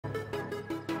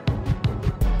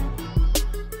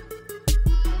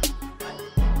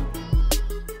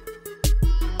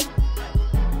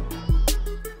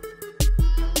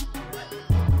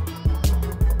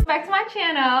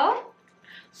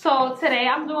So today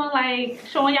I'm doing like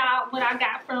showing y'all what I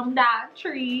got from Dollar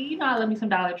Tree. You know I love me some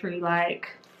Dollar Tree. Like,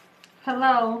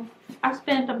 hello. I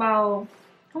spent about,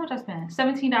 how much I spent?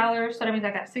 $17. So that means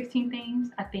I got 16 things,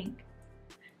 I think.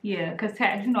 Yeah, cause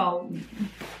tax, you know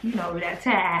that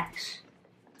tax.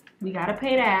 We gotta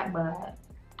pay that, but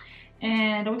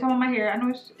and don't be talking about my hair. I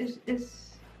know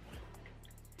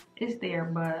it's there,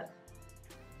 but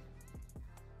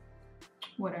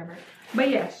whatever. But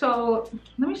yeah, so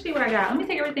let me see what I got. Let me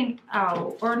take everything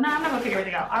out. Or no, I'm not gonna take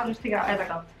everything out. I'll just take it out as I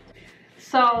go.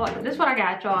 So this is what I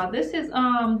got, y'all. This is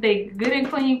the Good and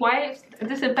Clean wipes,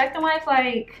 disinfectant wipes.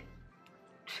 Like,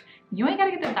 you ain't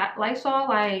gotta get the Lysol.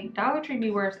 Like, Dollar Tree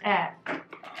be where it's at.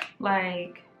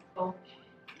 Like,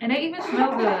 and they even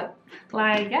smell good.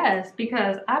 Like, yes,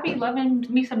 because I be loving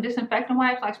me some disinfectant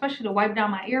wipes, like especially to wipe down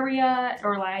my area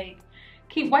or like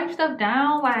keep wipe stuff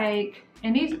down. Like,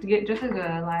 and these get just as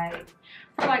good. Like,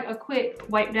 for like a quick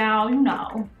wipe down, you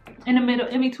know, in the middle,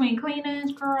 in between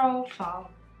cleanings, girl.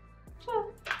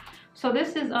 So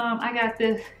this is I got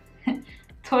this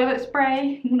toilet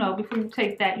spray. You know, before you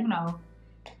take that, you know,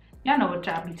 y'all know what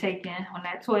y'all be taking on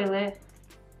that toilet.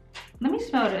 Let me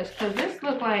smell this, because this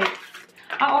look like,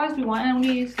 I always be wanting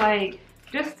these, like,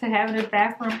 just to have in this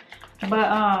bathroom.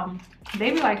 But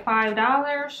they be like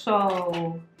 $5,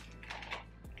 so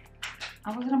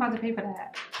I wasn't about to pay for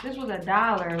that. This was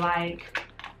 $1, like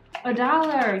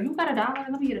 $1. You got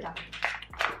 $1? Let me get $1.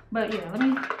 But yeah, let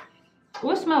me. Oh,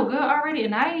 it smell good already,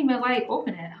 and I didn't even like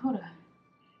open it. Hold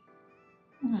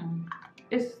on.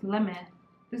 It's lemon.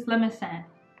 This lemon scent,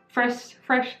 fresh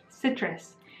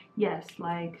citrus. Yes,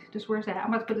 like just where's that?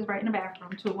 I'm about to put this right in the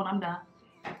bathroom too when I'm done.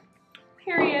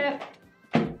 Period.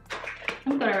 Let me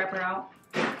throw that wrapper out.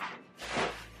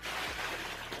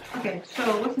 Okay,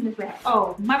 so what's in this bag?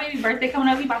 Oh, my baby's birthday coming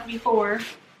up. He about to be 4.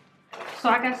 So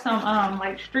I got some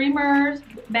like streamers,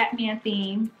 Batman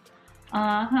theme.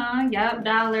 Yup,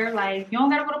 $1. Like, you don't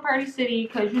gotta go to Party City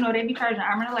because you know they be charging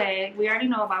arm and a leg. We already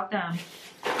know about them.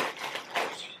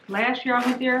 Last year I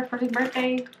went there for his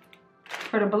birthday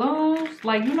for the balloons.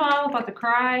 Like, you know, I was about to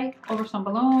cry over some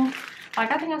balloons.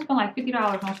 Like, I think I spent like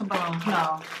 $50 on some balloons.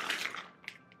 No.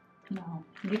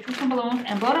 Get you some balloons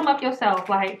and blow them up yourself.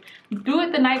 Like, do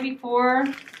it the night before.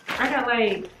 I got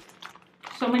like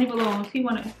so many balloons.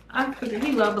 I figured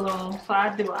he loved balloons, so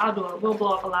I'll do it. We'll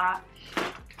blow up a lot.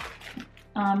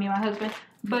 Me and my husband.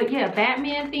 But yeah,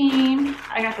 Batman theme.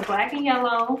 I got the black and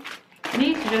yellow.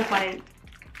 These are just like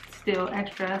still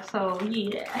extra. So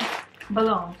yeah,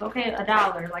 balloons. Okay,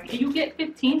 $1. Like, you get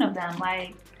 15 of them.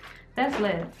 Like, that's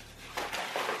lit.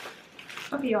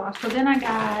 Okay, y'all. So then I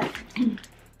got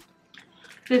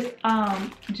this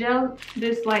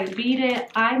this like beaded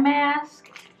eye mask.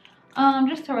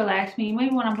 Just to relax me.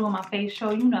 Maybe when I'm doing my face show,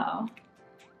 you know,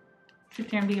 sit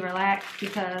there and be relaxed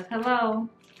because hello.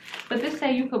 But this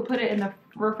say you could put it in the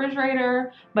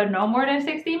refrigerator, but no more than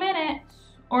 60 minutes,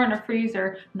 or in the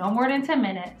freezer, no more than 10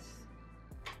 minutes.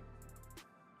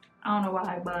 I don't know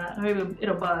why, but maybe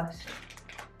it'll bust.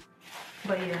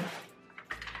 But yeah.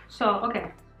 So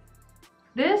okay,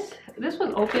 this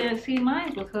was open. See,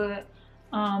 mine was hood.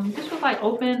 This was like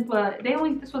open, but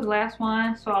this was the last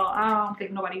one, so I don't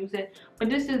think nobody used it. But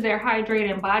this is their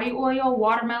hydrating body oil,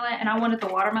 watermelon, and I wanted the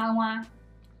watermelon one.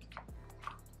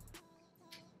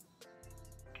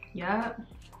 Yeah,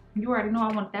 you already know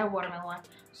I want that watermelon one.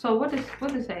 So what does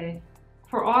it say?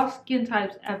 For all skin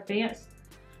types,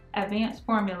 advanced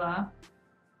formula.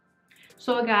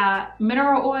 So it got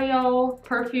mineral oil,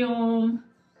 perfume,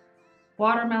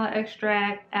 watermelon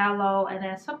extract, aloe, and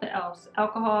then something else.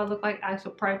 Alcohol, look like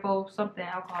isopropyl, something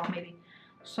alcohol maybe.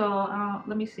 So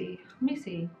let me see.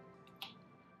 I'm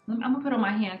gonna put it on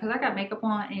my hand because I got makeup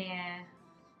on, and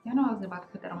y'all know I was about to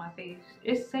put that on my face.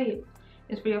 It's safe.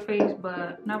 It's for your face,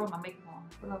 but not with my makeup on.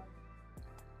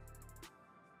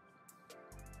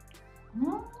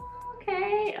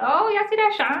 Okay. Oh, y'all see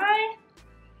that shine?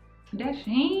 That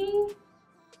sheen?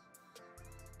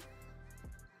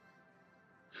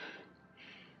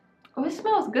 Oh, it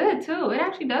smells good too. It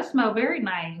actually does smell very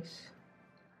nice.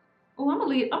 Oh, I'm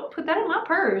gonna put that in my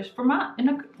purse for my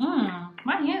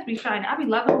hands be shiny. I be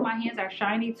loving when my hands are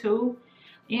shiny too.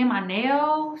 And my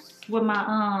nails with my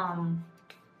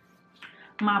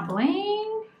my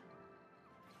bling.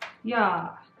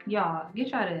 Y'all, get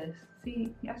y'all this.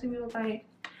 See, y'all see what it looks like?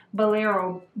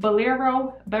 Bolero,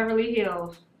 Beverly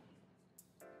Hills.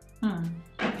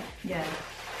 Yes.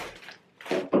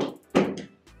 I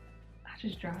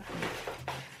just dropped it.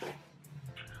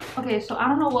 Okay, so I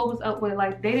don't know what was up with,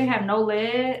 like, they didn't have no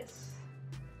lids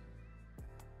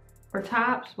or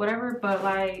tops, whatever, but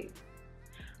like,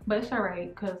 but it's all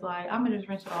right, cause like I'm gonna just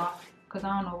rinse it off, cause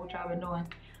I don't know what y'all been doing.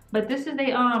 But this is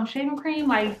the shaving cream.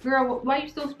 Like, girl, why you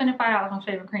still spending $5 on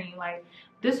shaving cream? Like,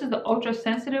 this is the ultra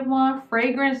sensitive one,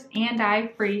 fragrance and dye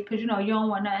free, because you know you don't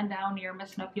want nothing down there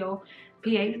messing up your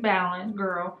pH balance,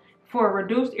 girl. For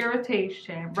reduced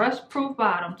irritation, rust proof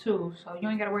bottom too, so you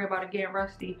ain't gotta worry about it getting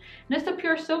rusty. And it's the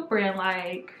pure silk brand.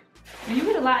 Like, you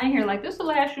get a lot in here. Like, this will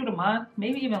last you a month,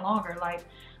 maybe even longer. Like,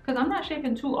 because I'm not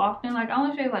shaving too often. Like, I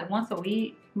only shave like once a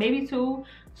week, maybe 2.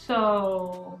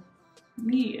 So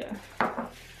yeah,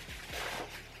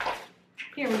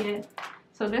 period.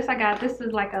 So this I got, this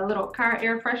is like a little car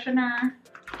air freshener,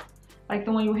 like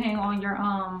the one you hang on your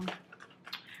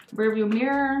rear view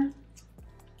mirror.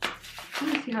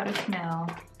 Let me see how this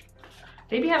smells.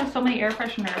 They be having so many air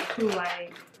fresheners too.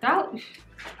 Like,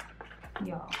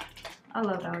 y'all, I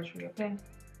love Dollar Tree. Okay,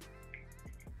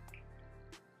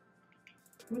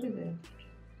 what is it?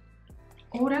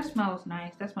 Oh, that smells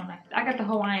nice. That smells nice. I got the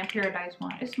Hawaiian Paradise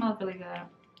one. It smells really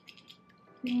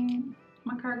good.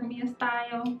 My car can be in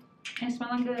style and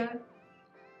smelling good.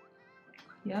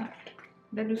 Yeah,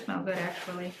 that do smell good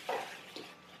actually.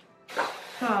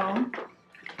 So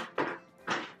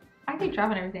I keep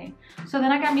dropping everything. So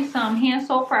then I got me some hand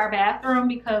soap for our bathroom,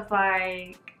 because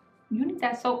like, you need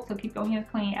that soap to keep your hands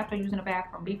clean after using the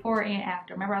bathroom, before and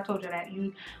after. Remember I told you that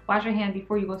you wash your hands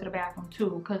before you go to the bathroom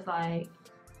too, because like,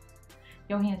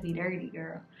 your hands be dirty,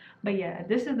 girl. But yeah,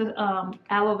 this is the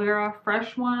aloe vera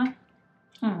fresh one.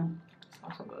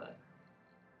 Smells so good.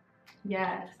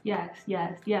 Yes, yes,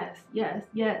 yes, yes, yes,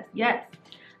 yes, yes.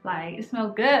 Like, it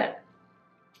smells good.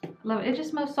 Love it. It just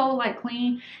smells so like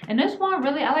clean. And this one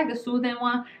really, I like the soothing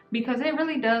one, because it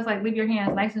really does like leave your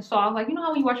hands nice and soft. Like, you know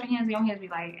how when you wash your hands be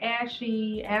like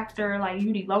ashy after, like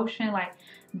you need lotion, like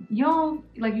you don't,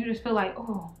 like you just feel like,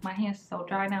 oh, my hands are so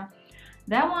dry now.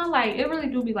 That one, like, it really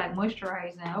do be like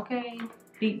moisturizing, okay,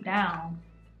 deep down.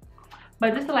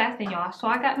 But this is the last thing, y'all. So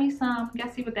I got me some, you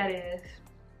guys see what that is,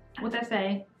 what that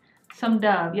say? Some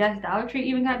Dove. Yes, Dollar Tree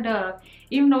even got Dove,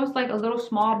 even though it's like a little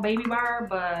small baby bar.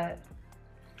 But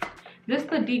this is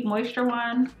the deep moisture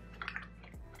one.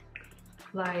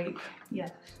 Like,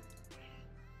 yes,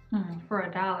 for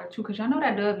 $1 too, because y'all know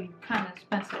that Dove be kind of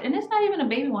expensive. And it's not even a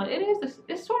baby one. It is,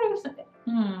 it's sort of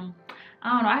I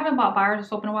don't know, I haven't bought bars of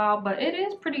soap in a while, but it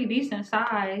is pretty decent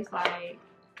size. Like,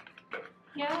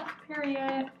 yeah,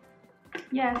 period.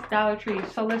 Yes, Dollar Tree.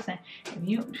 So listen, if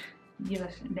you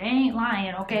listen, they ain't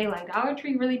lying, okay? Like, Dollar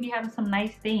Tree really be having some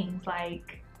nice things.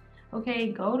 Like,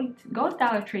 okay, go to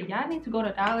Dollar Tree. Y'all need to go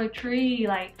to Dollar Tree.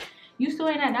 Like, you still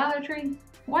ain't at Dollar Tree?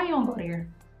 Why you don't go there?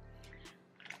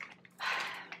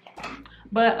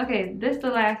 But okay, this is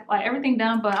the last, like, everything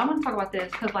done, but I'm gonna talk about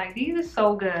this because like these are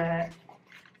so good.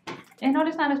 And no,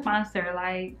 this not a sponsor,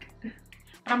 like, but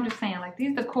I'm just saying, like,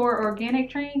 these the core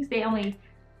organic drinks. They only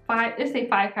it say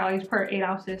 5 calories per 8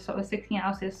 ounces, so it's 16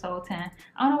 ounces, so 10.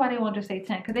 I don't know why they won't just say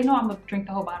 10, because they know I'm gonna drink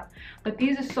the whole bottle. But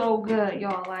these are so good,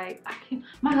 y'all. Like, I can't,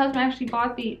 my husband actually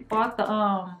bought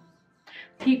the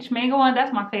peach mango one.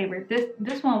 That's my favorite.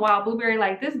 This one, wild blueberry,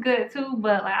 like, this good too,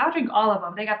 but like, I'll drink all of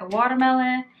them. They got the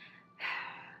watermelon.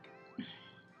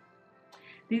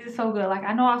 These are so good. Like,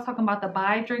 I know I was talking about the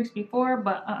buy drinks before,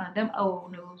 but them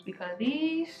old news, because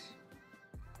these,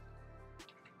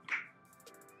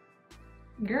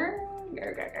 girl,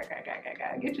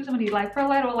 get you some of these, like, for a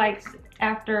little, like,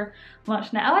 after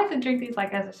lunch. Now, I like to drink these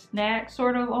like as a snack,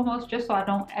 sort of, almost, just so I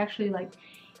don't actually like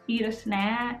eat a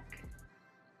snack.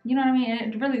 You know what I mean?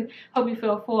 And it really help you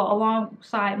feel full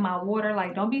alongside my water.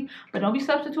 Like, don't be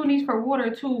substituting these for water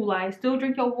too. Like, still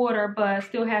drink your water, but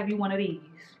still have you one of these.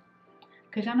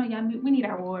 Cause y'all know we need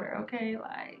our water, okay?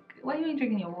 Like, why you ain't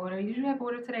drinking your water? Did you have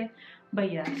water today? But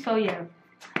yeah, so yeah,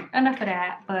 enough of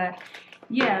that. But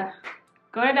yeah,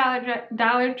 go to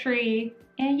Dollar Tree.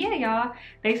 And yeah, y'all,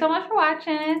 thanks so much for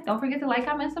watching. Don't forget to like,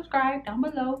 comment, subscribe down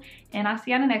below. And I'll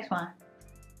see you on the next one.